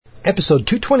episode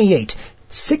 228,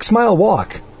 6 Mile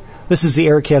Walk. This is the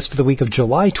Ericast for the week of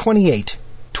July 28,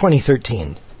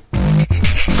 2013.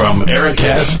 From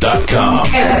Ericast.com.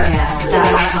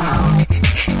 Ericast.com.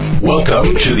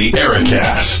 Welcome to the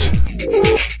Ericast.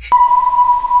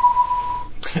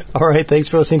 All right, thanks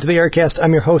for listening to the Ericast.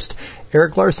 I'm your host,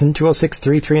 Eric Larson,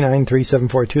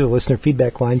 206-339-3742, the listener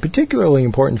feedback line, particularly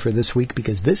important for this week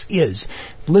because this is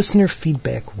Listener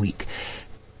Feedback Week.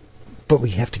 But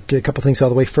we have to get a couple things out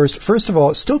of the way first. First of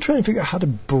all, still trying to figure out how to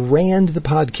brand the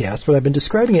podcast. What I've been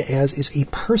describing it as is a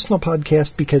personal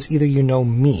podcast because either you know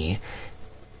me,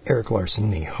 Eric Larson,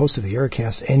 the host of the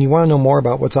Ericast, and you want to know more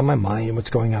about what's on my mind and what's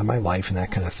going on in my life and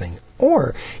that kind of thing.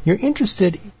 Or you're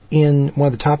interested in one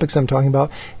of the topics I'm talking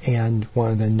about and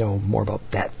want to then know more about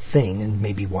that thing and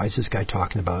maybe why is this guy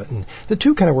talking about it. And the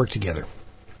two kind of work together,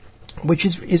 which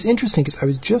is interesting because I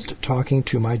was just talking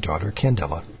to my daughter,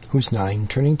 Candela, who's 9,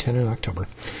 turning 10 in October,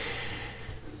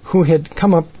 who had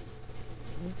come up,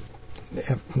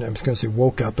 I was going to say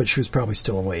woke up, but she was probably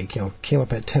still awake, came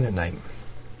up at 10 at night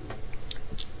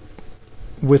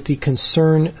with the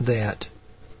concern that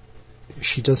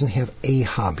she doesn't have a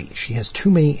hobby. She has too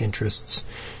many interests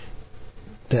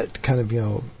that kind of,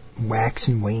 wax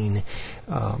and wane,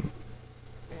 and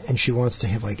she wants to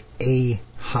have like a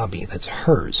hobby that's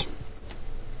hers.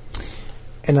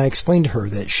 And I explained to her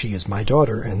that she is my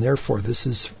daughter, and therefore this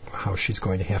is how she's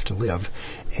going to have to live.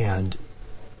 And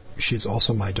she's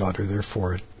also my daughter,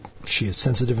 therefore she is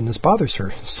sensitive and this bothers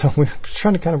her. So we're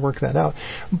trying to kind of work that out.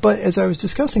 But as I was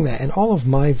discussing that and all of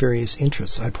my various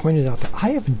interests, I pointed out that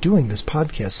I have been doing this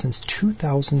podcast since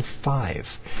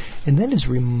 2005. And that is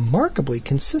remarkably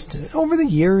consistent. Over the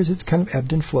years, it's kind of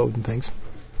ebbed and flowed and things.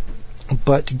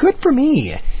 But good for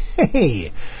me.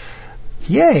 Hey!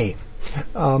 Yay!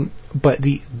 But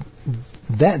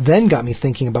that then got me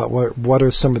thinking about what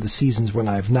are some of the seasons when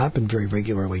I've not been very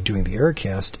regularly doing the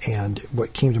Ericast, and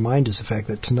what came to mind is the fact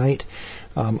that tonight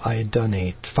I had done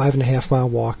a 5.5 mile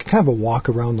walk, kind of a walk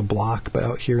around the block, but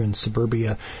out here in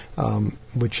suburbia,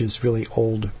 which is really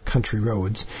old country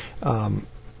roads.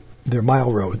 They're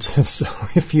mile roads, so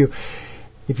if you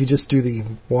just do the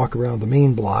walk around the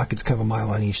main block, it's kind of a mile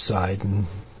on each side, and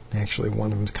actually,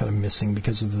 one of them is kind of missing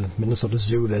because of the Minnesota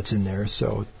Zoo that's in there,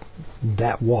 so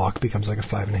that walk becomes like a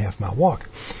 5.5 mile walk.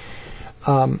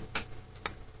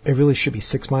 It really should be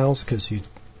 6 miles because you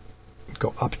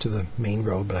go up to the main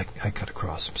road, but I cut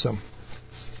across. So,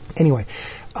 anyway,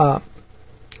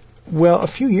 well, a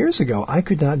few years ago, I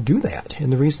could not do that,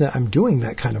 and the reason that I'm doing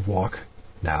that kind of walk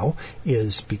now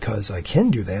is because I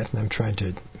can do that, and I'm trying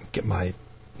to get my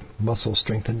muscle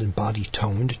strengthened and body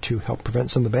toned to help prevent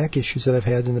some of the back issues that I've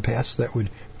had in the past that would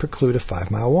preclude a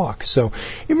 5 mile walk. So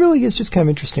it really is just kind of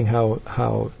interesting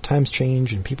how times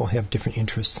change and people have different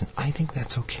interests, and I think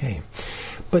that's okay.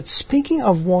 But speaking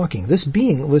of walking, this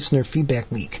being Listener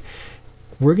Feedback Week,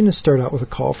 we're going to start out with a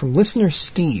call from listener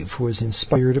Steve, who was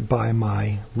inspired by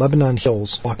my Lebanon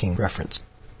Hills walking reference.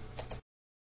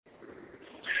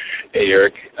 Hey,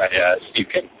 Eric. Steve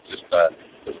King. Just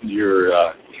listen to your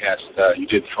cast you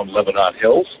did from Lebanon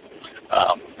Hills.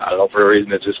 I don't know, for a reason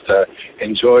I just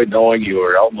enjoyed knowing you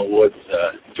were out in the woods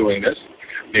doing this.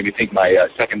 Made me think my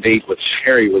second date with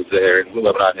Sherry was there in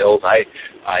Lebanon Hills. I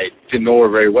didn't know her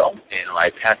very well, and I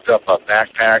packed up a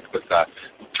backpack with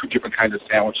 2 different kinds of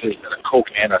sandwiches and a Coke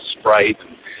and a Sprite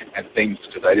and things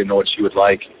because I didn't know what she would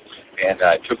like. And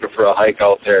I took her for a hike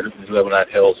out there in Lebanon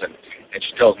Hills, and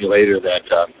she tells me later that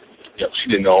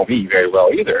she didn't know me very well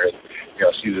either. And,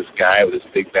 she's this guy with this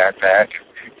big backpack,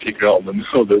 take her out in the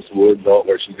middle of this woods out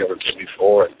where she's never been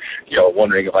before, and,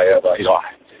 wondering if I have,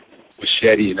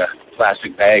 machete and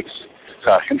plastic bags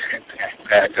in that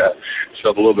backpack. So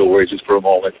I'm a little bit worried just for a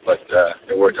moment, but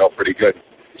it worked out pretty good.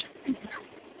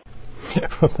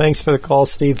 Well, thanks for the call,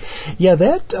 Steve. Yeah,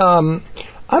 that,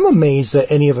 I'm amazed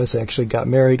that any of us actually got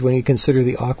married when you consider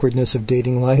the awkwardness of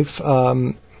dating life.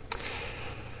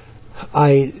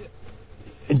 I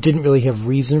didn't really have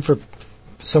reason for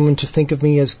someone to think of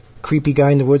me as creepy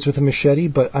guy in the woods with a machete,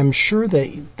 but I'm sure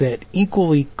that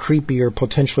equally creepy or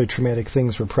potentially traumatic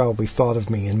things were probably thought of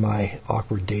me in my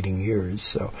awkward dating years.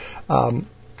 So,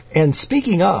 and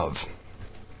speaking of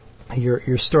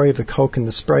your story of the Coke and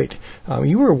the Sprite,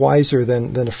 you were wiser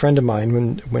than a friend of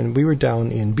mine when we were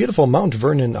down in beautiful Mount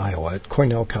Vernon, Iowa at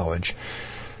Cornell College.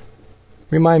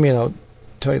 Remind me, and I'll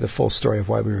tell you the full story of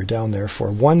why we were down there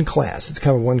for one class. It's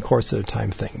kind of one course at a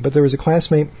time thing. But there was a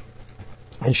classmate,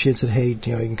 and she had said, "Hey, you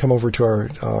can come over to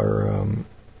our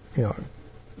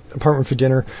apartment for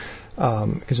dinner,"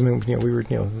 because we were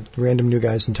random new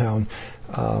guys in town,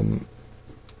 and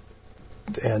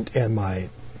my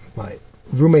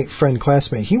roommate, friend,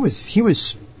 classmate, he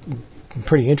was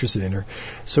pretty interested in her.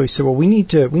 So he said, well, we need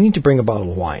to bring a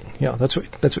bottle of wine. That's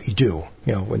what you do.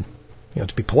 When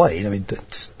to be polite. I mean,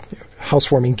 that's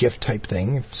housewarming gift type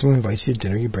thing. If someone invites you to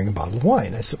dinner, you bring a bottle of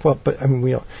wine. I said, well, but I mean,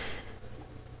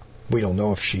 we don't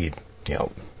know if she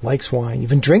likes wine,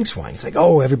 even drinks wine. He's like,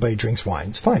 oh, everybody drinks wine.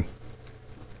 It's fine.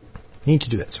 You need to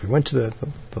do that. So we went to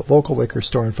the local liquor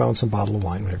store and found some bottle of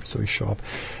wine, whatever. So we show up.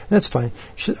 And that's fine.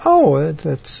 She said, oh,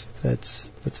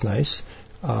 that's nice.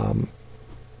 And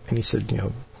he said,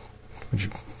 would you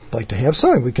like to have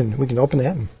some? We can open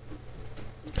that. And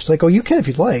she's like, oh, you can if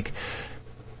you'd like.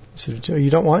 I said, you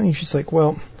don't want any? She's like,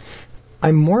 well,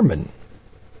 I'm Mormon.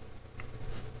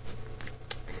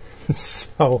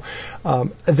 So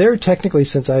there technically,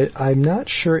 since I'm not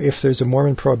sure if there's a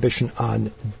Mormon prohibition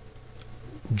on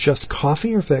just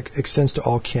coffee or if that extends to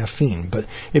all caffeine, but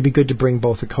it'd be good to bring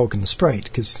both the Coke and the Sprite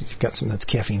because you've got something that's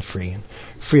caffeine free and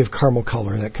free of caramel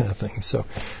color, that kind of thing. So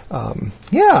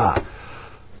yeah,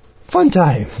 fun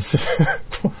times.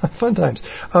 Fun times.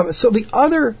 So the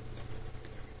other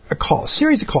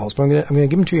series of calls, but I'm going to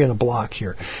give them to you in a block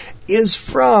here, is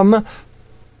from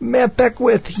Matt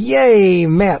Beckwith. Yay,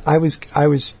 Matt! I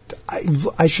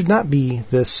should not be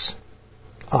this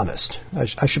honest.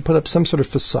 I should put up some sort of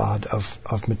facade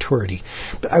of maturity.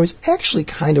 But I was actually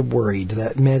kind of worried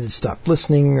that Matt had stopped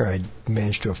listening, or I'd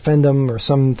managed to offend him, or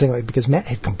something because Matt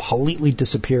had completely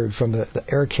disappeared from the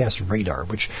Ericast radar,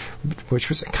 which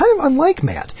was kind of unlike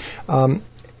Matt.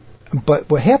 But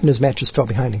what happened is Matt just fell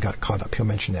behind and got caught up. He'll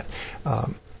mention that.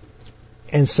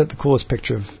 And sent the coolest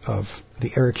picture of the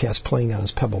Ericast playing on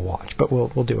his Pebble watch. But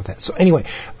we'll deal with that. So anyway,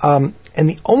 and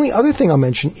the only other thing I'll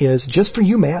mention is, just for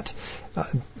you, Matt,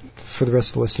 for the rest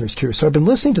of the listeners too. So I've been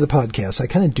listening to the podcast. I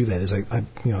kind of do that as I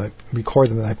record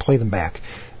them and I play them back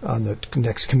on the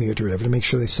next commute or whatever to make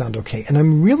sure they sound okay. And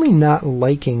I'm really not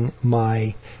liking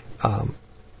my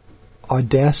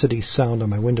Audacity sound on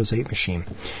my Windows 8 machine.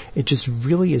 It just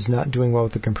really is not doing well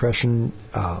with the compression.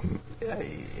 The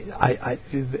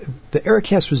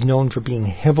Ericast was known for being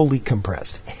heavily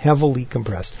compressed.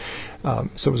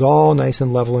 So it was all nice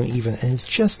and level and even, and it's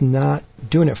just not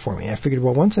doing it for me. I figured,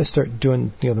 well, once I start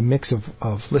doing the mix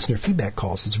of listener feedback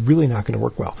calls, it's really not going to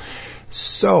work well.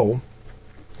 So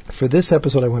for this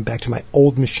episode, I went back to my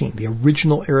old machine, the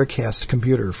original Ericast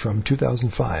computer from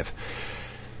 2005.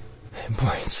 And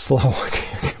boy, it's slow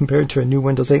compared to a new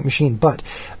Windows 8 machine. But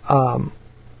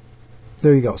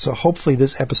there you go. So hopefully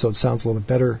this episode sounds a little bit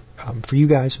better for you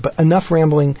guys. But enough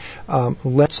rambling.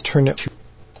 Let's turn it to...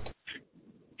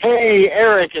 Hey,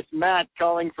 Eric, it's Matt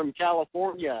calling from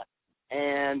California.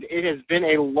 And it has been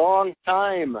a long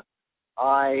time.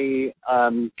 I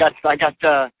got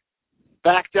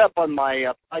backed up on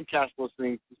my podcast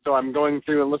listening, so I'm going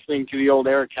through and listening to the old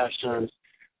Ericast shows.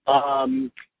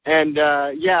 And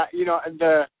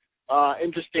the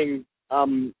interesting,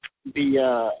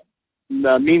 the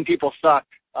mean people suck.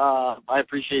 I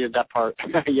appreciated that part.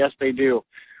 Yes, they do.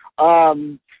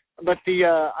 But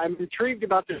I'm intrigued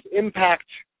about this Impact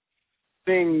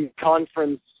thing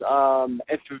conference.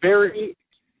 It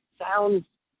sounds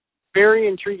very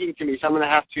intriguing to me, so I'm going to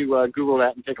have to Google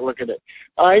that and take a look at it.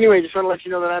 Anyway, just want to let you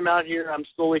know that I'm out here. I'm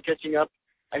slowly catching up.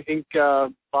 I think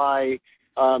by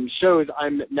shows,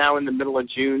 I'm now in the middle of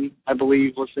June, I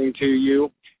believe, listening to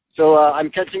you. So I'm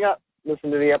catching up.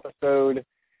 Listen to the episode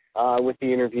with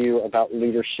the interview about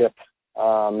leadership,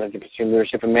 as between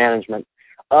leadership and management.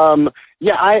 That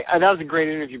was a great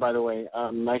interview, by the way.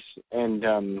 Nice and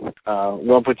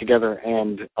well put together,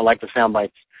 and I like the sound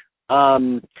bites.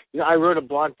 I wrote a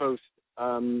blog post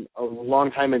a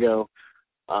long time ago,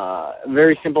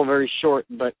 very simple, very short,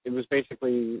 but it was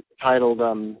basically titled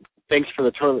 "Thanks for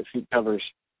the Toilet Seat Covers,"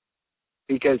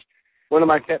 because one of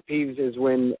my pet peeves is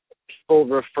when people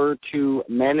refer to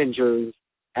managers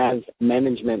as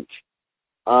management.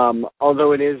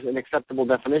 Although it is an acceptable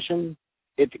definition,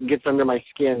 it gets under my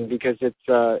skin because it's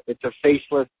a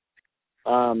faceless,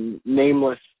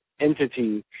 nameless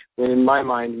entity, when in my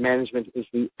mind management is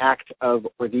the act of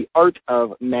or the art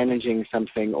of managing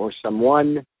something or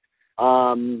someone.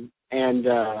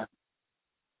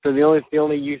 So the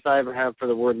only use I ever have for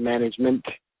the word management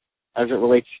as it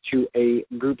relates to a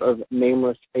group of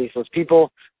nameless, faceless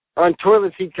people are on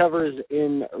toilet seat covers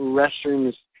in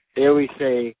restrooms. They always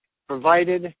say,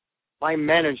 provided by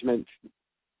management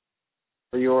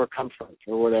for your comfort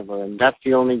or whatever, and that's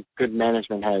the only good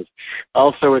management has.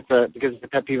 Also, because it's a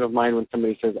pet peeve of mine when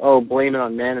somebody says, oh, blame it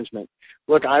on management.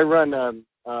 Look, I run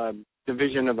a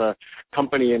division of a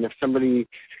company, and if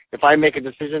I make a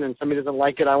decision and somebody doesn't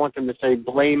like it, I want them to say,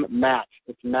 blame Matt.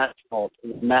 It's Matt's fault.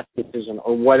 It's Matt's decision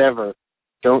or whatever.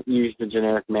 Don't use the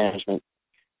generic management.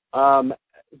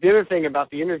 The other thing about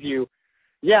the interview,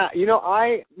 Yeah,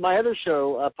 my other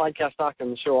show, Podcast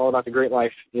Stockton, the show all about the great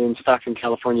life in Stockton,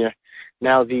 California.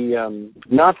 Now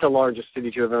not the largest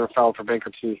city to have ever filed for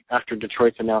bankruptcy after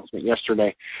Detroit's announcement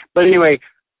yesterday. But anyway,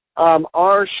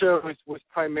 our show was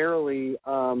primarily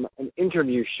an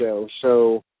interview show.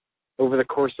 So over the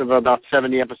course of about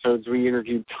 70 episodes, we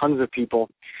interviewed tons of people.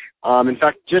 In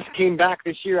fact, just came back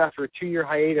this year after a 2-year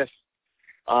hiatus.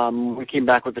 We came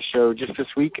back with the show just this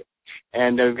week,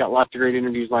 and we've got lots of great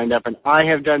interviews lined up. And I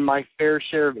have done my fair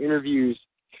share of interviews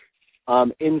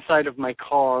inside of my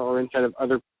car or inside of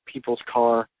other people's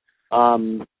car,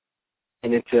 and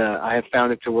I have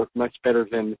found it to work much better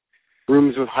than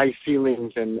rooms with high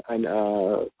ceilings and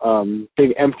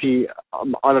big empty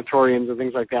auditoriums and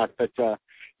things like that. But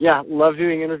yeah, love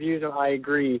doing interviews, and I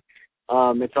agree.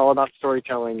 It's all about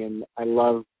storytelling, and I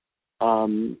love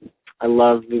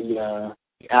the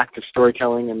act of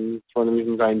storytelling, and it's one of the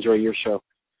reasons I enjoy your show.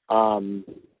 And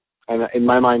in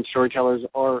my mind, storytellers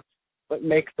are what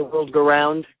make the world go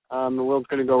round. The world's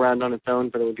going to go round on its own,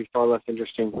 but it would be far less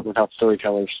interesting without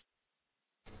storytellers.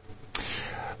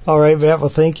 All right, Matt. Well,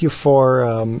 thank you for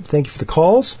the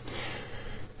calls.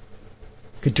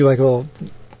 Could do like a little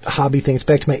hobby thing. It's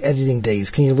back to my editing days.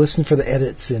 Can you listen for the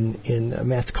edits in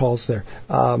Matt's calls there?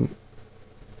 But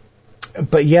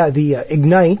yeah, the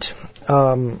Ignite.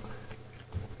 Now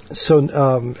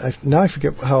I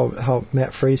forget how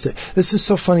Matt phrased it. This is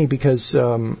so funny because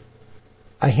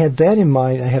I had that in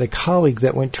mind. I had a colleague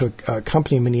that went to a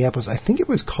company in Minneapolis. I think it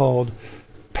was called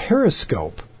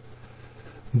Periscope.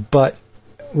 But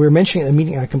we were mentioning at a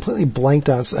meeting, I completely blanked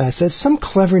on it. I said some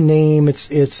clever name.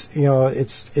 It's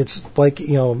like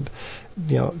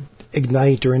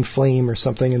Ignite or Inflame or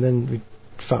something, and then we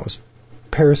found it was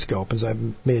Periscope. As I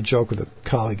made a joke with a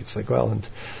colleague, it's like, well, and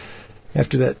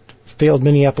after that failed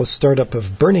Minneapolis startup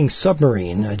of Burning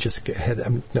Submarine, I was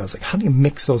like, how do you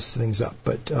mix those things up?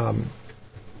 But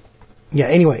yeah,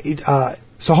 anyway,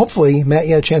 so hopefully, Matt,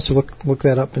 you had a chance to look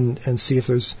that up and see if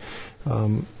there's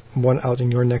one out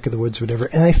in your neck of the woods, whatever.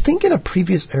 And I think in a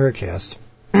previous Ericast,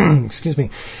 excuse me,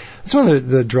 that's one of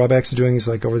the drawbacks of doing is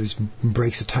like over these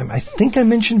breaks of time. I think I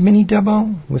mentioned Mini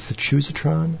Debo with the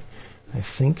Choosatron, I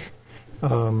think.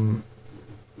 And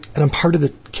I'm part of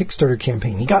the Kickstarter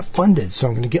campaign. He got funded, so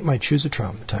I'm going to get my Choosatron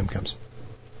when the time comes.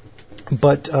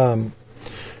 But,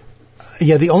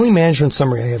 yeah, the only management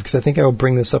summary I have, because I think I will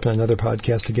bring this up in another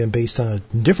podcast again based on a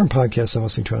different podcast I'm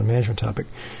listening to on a management topic,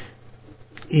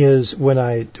 is when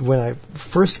I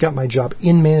first got my job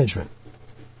in management,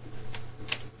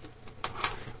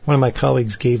 one of my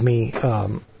colleagues gave me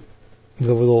the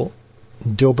little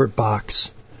Dilbert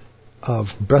box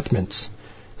of breath mints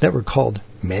that were called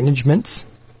managements.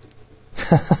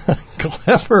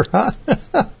 Clever, huh?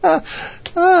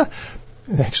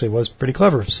 It actually was pretty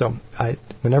clever. So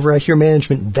whenever I hear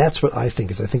management, that's what I think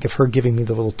is. I think of her giving me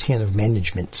the little tin of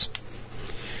managements.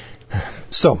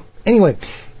 So anyway,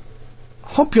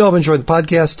 hope you all have enjoyed the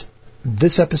podcast.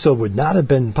 This episode would not have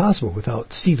been possible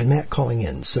without Steve and Matt calling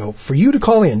in. So for you to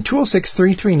call in,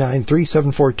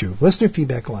 206-339-3742, listener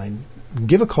feedback line,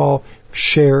 give a call,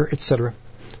 share, etc.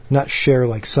 Not share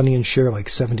like Sonny and Cher like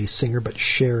 70s singer, but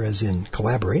share as in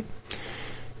collaborate.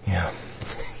 Yeah.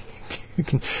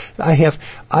 I have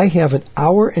an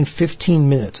hour and 15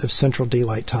 minutes of Central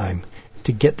Daylight Time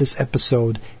to get this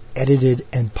episode edited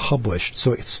and published,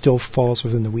 so it still falls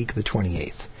within the week of the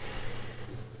 28th.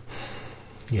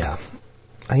 Yeah.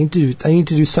 I need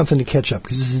to do something to catch up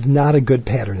because this is not a good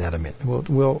pattern that I'm in.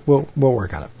 We'll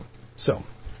work on it. So,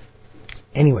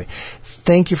 anyway,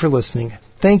 thank you for listening.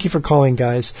 Thank you for calling,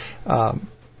 guys. And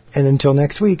until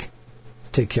next week,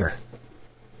 take care.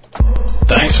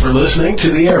 Thanks for listening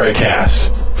to the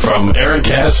Ericast from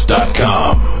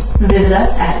Ericast.com. Visit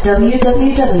us at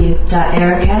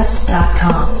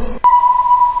www.ericast.com.